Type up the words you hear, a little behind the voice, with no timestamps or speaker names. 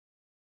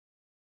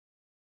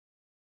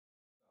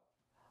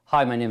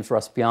Hi, my name is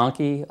Russ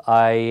Bianchi.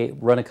 I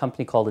run a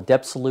company called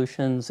Adept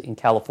Solutions in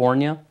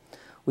California.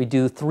 We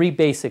do three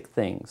basic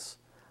things.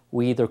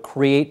 We either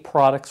create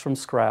products from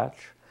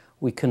scratch,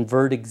 we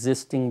convert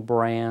existing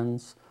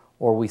brands,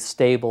 or we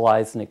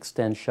stabilize and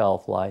extend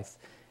shelf life.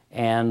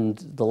 And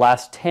the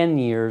last 10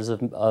 years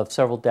of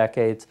several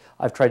decades,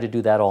 I've tried to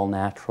do that all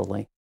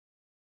naturally.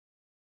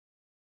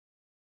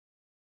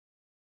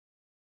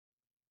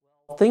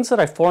 Things that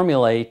I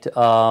formulate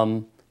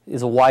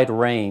is a wide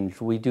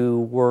range. We do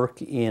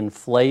work in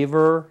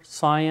flavor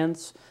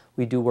science,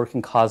 we do work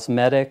in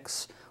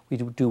cosmetics, we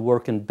do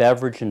work in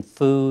beverage and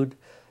food,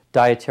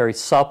 dietary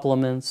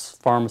supplements,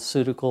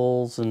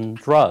 pharmaceuticals, and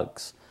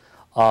drugs.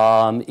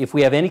 If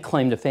we have any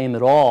claim to fame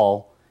at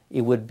all,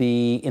 it would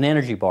be in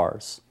energy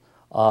bars.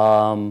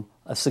 A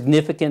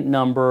significant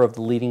number of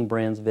the leading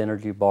brands of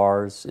energy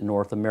bars in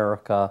North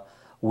America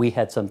we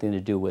had something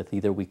to do with.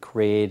 Either we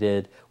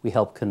created, we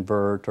helped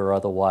convert, or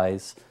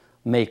otherwise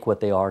make what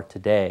they are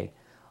today.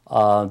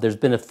 There's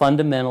been a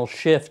fundamental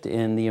shift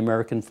in the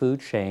American food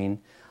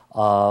chain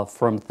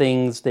from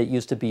things that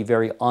used to be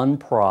very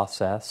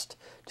unprocessed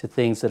to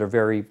things that are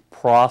very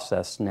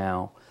processed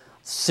now.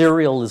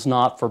 Cereal is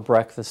not for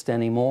breakfast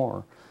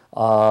anymore.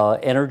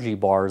 Energy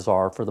bars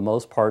are, for the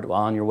most part,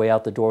 on your way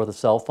out the door with a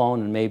cell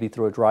phone and maybe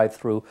through a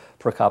drive-through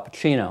for a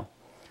cappuccino.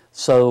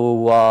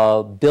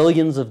 So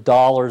billions of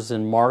dollars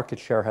in market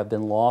share have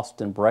been lost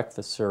in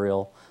breakfast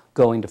cereal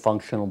going to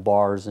functional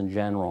bars in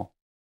general.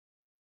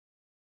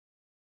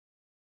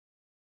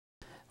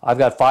 I've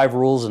got 5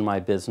 rules in my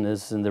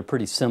business, and they're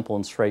pretty simple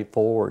and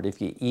straightforward. If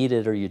you eat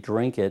it or you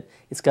drink it,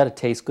 it's got to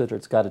taste good or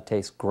it's got to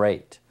taste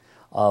great.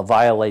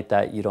 Violate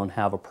that, you don't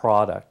have a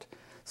product.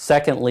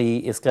 Secondly,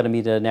 it's got to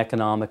meet an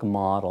economic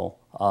model.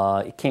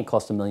 It can't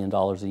cost $1 million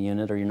a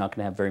unit, or you're not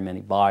going to have very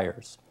many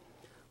buyers.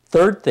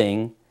 Third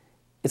thing,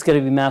 it's going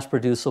to be mass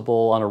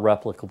producible on a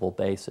replicable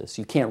basis.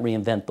 You can't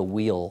reinvent the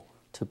wheel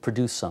to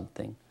produce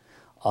something.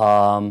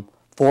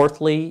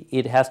 Fourthly,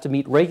 it has to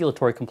meet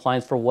regulatory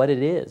compliance for what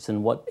it is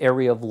and what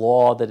area of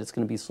law that it's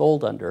going to be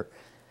sold under.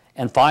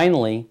 And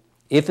finally,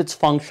 if it's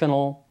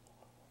functional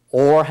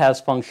or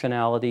has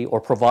functionality or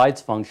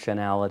provides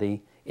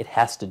functionality, it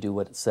has to do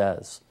what it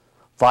says.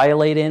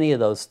 Violate any of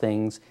those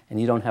things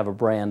and you don't have a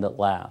brand that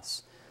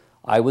lasts.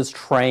 I was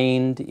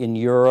trained in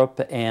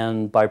Europe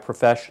and by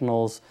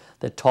professionals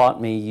that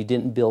taught me you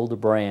didn't build a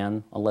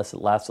brand unless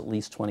it lasts at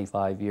least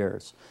 25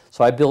 years.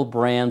 So I build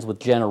brands with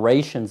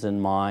generations in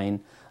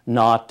mind,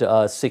 not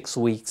 6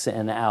 weeks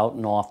and out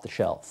and off the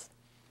shelf.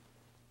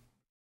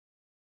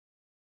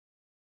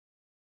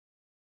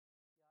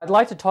 I'd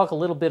like to talk a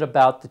little bit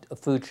about the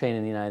food chain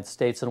in the United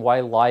States and why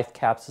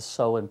LifeCaps is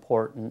so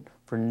important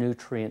for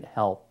nutrient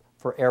health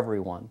for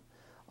everyone,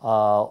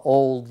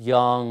 old,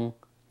 young,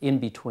 in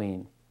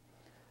between.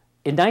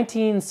 In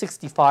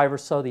 1965 or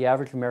so, the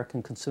average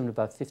American consumed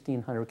about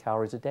 1,500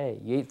 calories a day.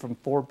 You ate from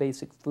 4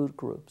 basic food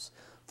groups.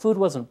 Food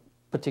wasn't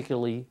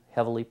particularly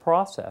heavily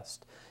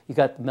processed. You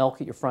got the milk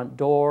at your front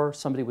door,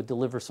 somebody would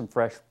deliver some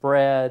fresh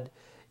bread,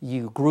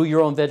 you grew your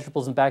own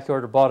vegetables in the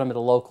backyard or bought them at a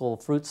local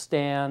fruit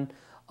stand.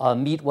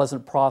 Meat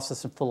wasn't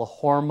processed and full of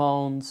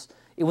hormones.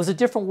 It was a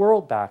different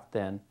world back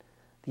then.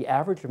 The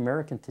average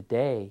American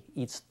today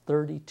eats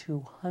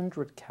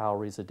 3,200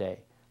 calories a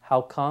day.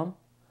 How come?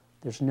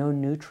 There's no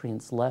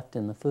nutrients left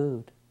in the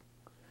food.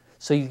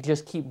 So you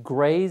just keep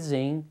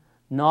grazing,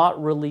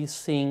 not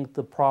releasing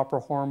the proper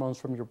hormones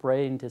from your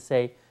brain to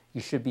say you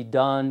should be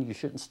done, you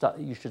should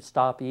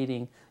stop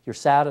eating, you're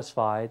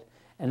satisfied.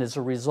 And as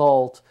a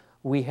result,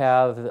 we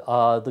have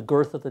the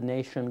girth of the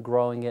nation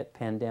growing at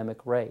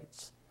pandemic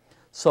rates.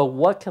 So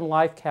what can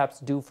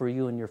LifeCaps do for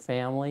you and your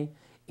family?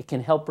 It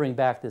can help bring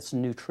back this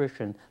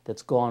nutrition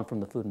that's gone from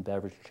the food and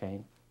beverage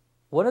chain.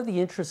 One of the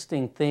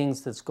interesting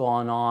things that's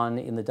gone on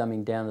in the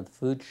dumbing down of the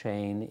food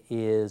chain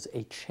is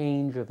a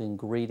change of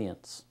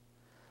ingredients.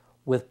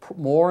 With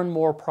more and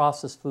more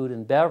processed food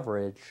and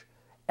beverage,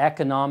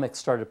 economics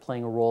started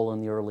playing a role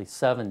in the early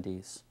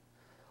 70s.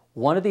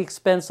 One of the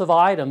expensive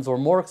items, or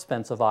more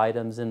expensive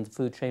items in the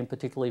food chain,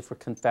 particularly for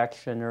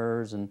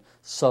confectioners and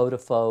soda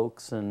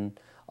folks and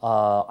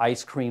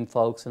ice cream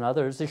folks and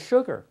others, is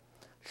sugar.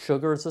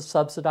 Sugar is a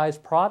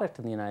subsidized product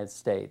in the United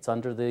States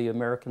under the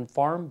American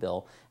Farm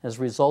Bill. As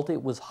a result,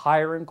 it was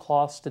higher in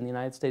cost in the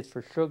United States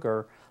for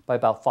sugar by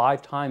about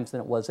 5 times than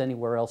it was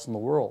anywhere else in the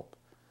world.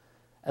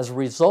 As a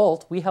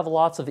result, we have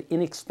lots of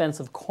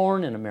inexpensive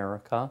corn in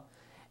America,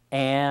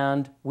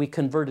 and we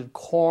converted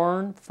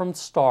corn from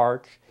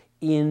starch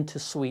into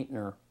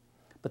sweetener.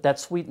 But that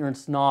sweetener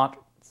is not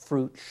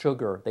fruit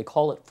sugar. They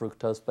call it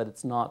fructose, but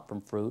it's not from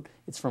fruit.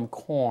 It's from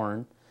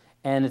corn,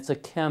 and it's a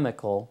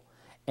chemical.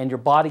 And your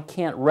body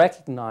can't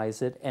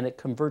recognize it, and it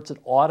converts it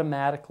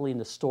automatically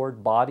into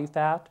stored body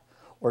fat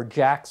or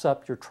jacks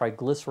up your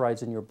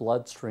triglycerides in your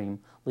bloodstream,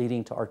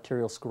 leading to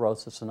arterial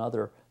sclerosis and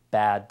other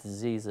bad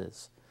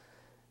diseases.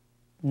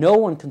 No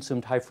one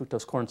consumed high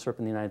fructose corn syrup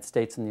in the United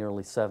States in the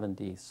early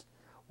 70s.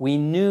 We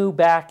knew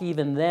back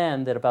even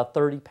then that about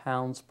 30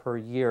 pounds per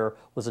year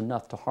was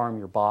enough to harm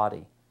your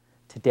body.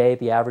 Today,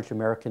 the average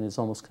American is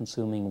almost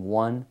consuming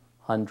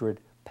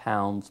 100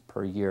 pounds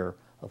per year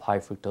of high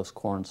fructose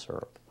corn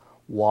syrup.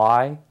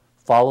 Why?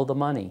 Follow the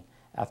money.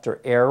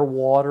 After air,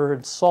 water,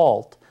 and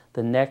salt,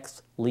 the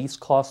next least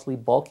costly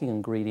bulking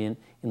ingredient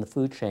in the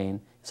food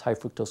chain is high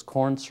fructose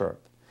corn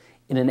syrup.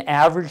 In an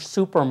average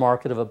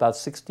supermarket of about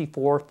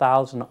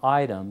 64,000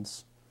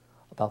 items,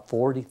 about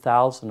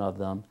 40,000 of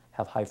them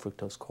have high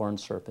fructose corn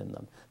syrup in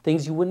them.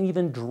 Things you wouldn't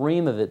even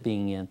dream of it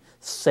being in.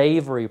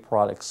 Savory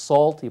products,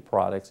 salty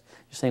products.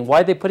 You're saying,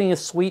 why are they putting a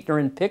sweetener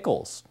in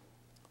pickles?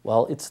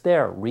 Well, it's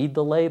there. Read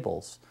the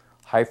labels.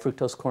 High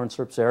fructose corn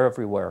syrup's there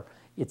everywhere.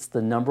 It's the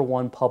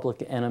 #1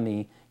 public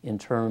enemy in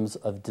terms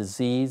of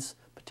disease,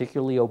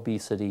 particularly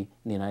obesity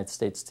in the United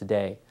States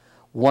today.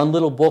 One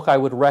little book I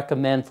would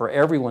recommend for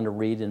everyone to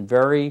read in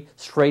very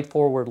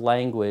straightforward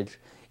language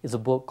is a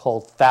book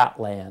called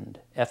Fatland,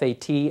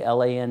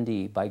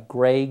 F-A-T-L-A-N-D, by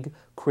Greg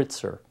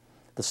Kritzer.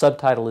 The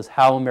subtitle is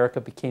How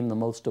America Became the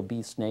Most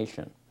Obese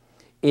Nation.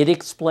 It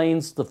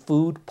explains the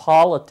food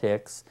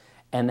politics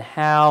and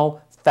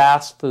how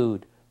fast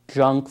food,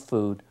 junk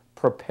food,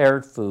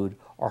 prepared food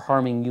are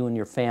harming you and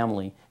your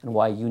family, and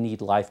why you need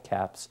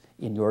LifeCaps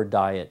in your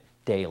diet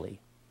daily.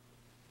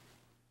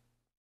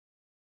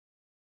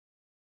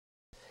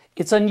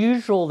 It's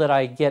unusual that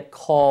I get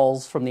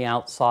calls from the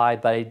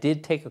outside, but I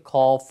did take a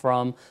call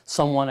from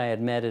someone I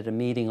had met at a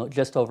meeting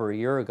just over a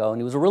year ago,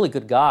 and he was a really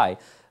good guy,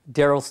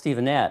 Daryl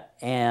Stevenette,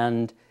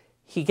 and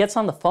he gets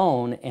on the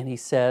phone and he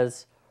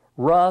says,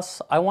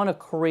 Russ, I want to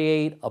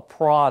create a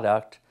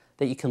product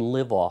that you can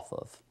live off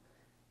of.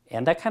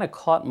 And that kind of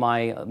caught my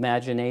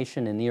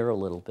imagination and ear a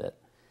little bit.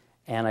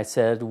 And I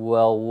said,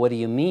 well, what do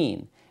you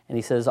mean? And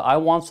he says, I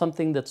want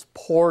something that's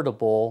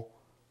portable,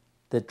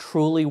 that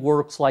truly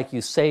works like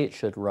you say it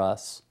should,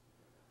 Russ,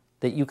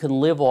 that you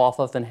can live off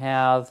of and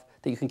have,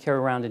 that you can carry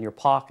around in your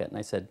pocket. And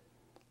I said,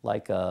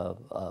 like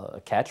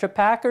a ketchup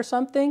pack or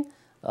something?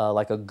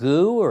 Like a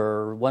goo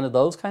or one of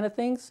those kind of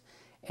things?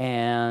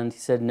 And he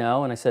said,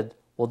 no. And I said,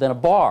 well, then a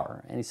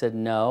bar. And he said,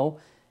 no.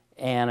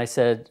 And I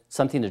said,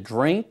 something to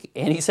drink?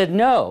 And he said,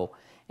 no.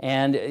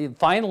 And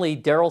finally,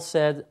 Daryl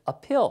said, a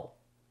pill.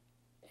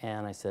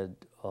 And I said,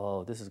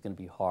 oh, this is going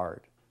to be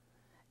hard.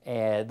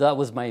 And that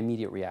was my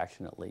immediate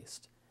reaction, at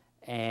least.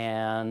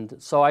 And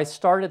so I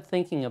started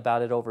thinking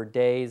about it over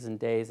days and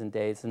days and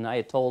days. And I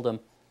had told him,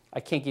 I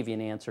can't give you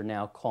an answer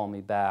now. Call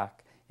me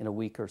back in a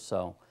week or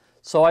so.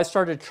 So I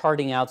started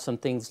charting out some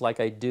things like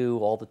I do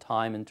all the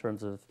time in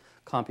terms of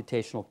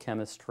computational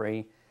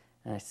chemistry.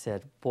 And I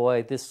said,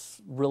 boy,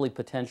 this really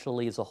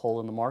potentially is a hole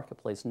in the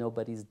marketplace.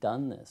 Nobody's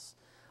done this.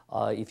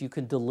 If you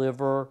can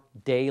deliver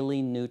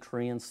daily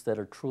nutrients that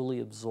are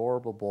truly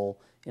absorbable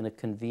in a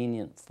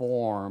convenient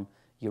form,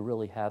 you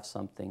really have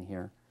something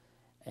here.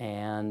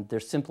 And there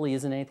simply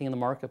isn't anything in the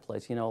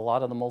marketplace. You know, a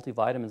lot of the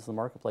multivitamins in the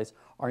marketplace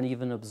aren't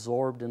even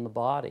absorbed in the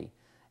body.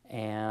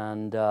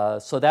 And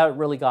so that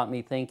really got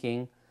me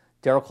thinking.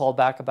 Daryl called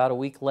back about a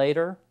week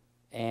later,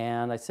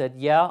 and I said,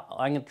 yeah,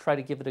 I'm going to try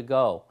to give it a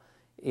go.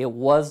 It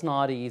was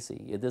not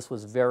easy. This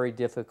was very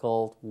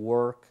difficult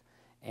work,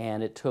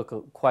 and it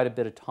took quite a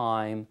bit of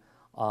time.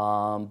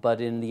 But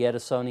in the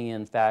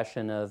Edisonian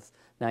fashion of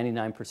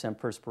 99%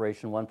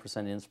 perspiration,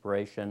 1%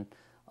 inspiration,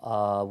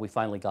 we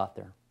finally got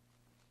there.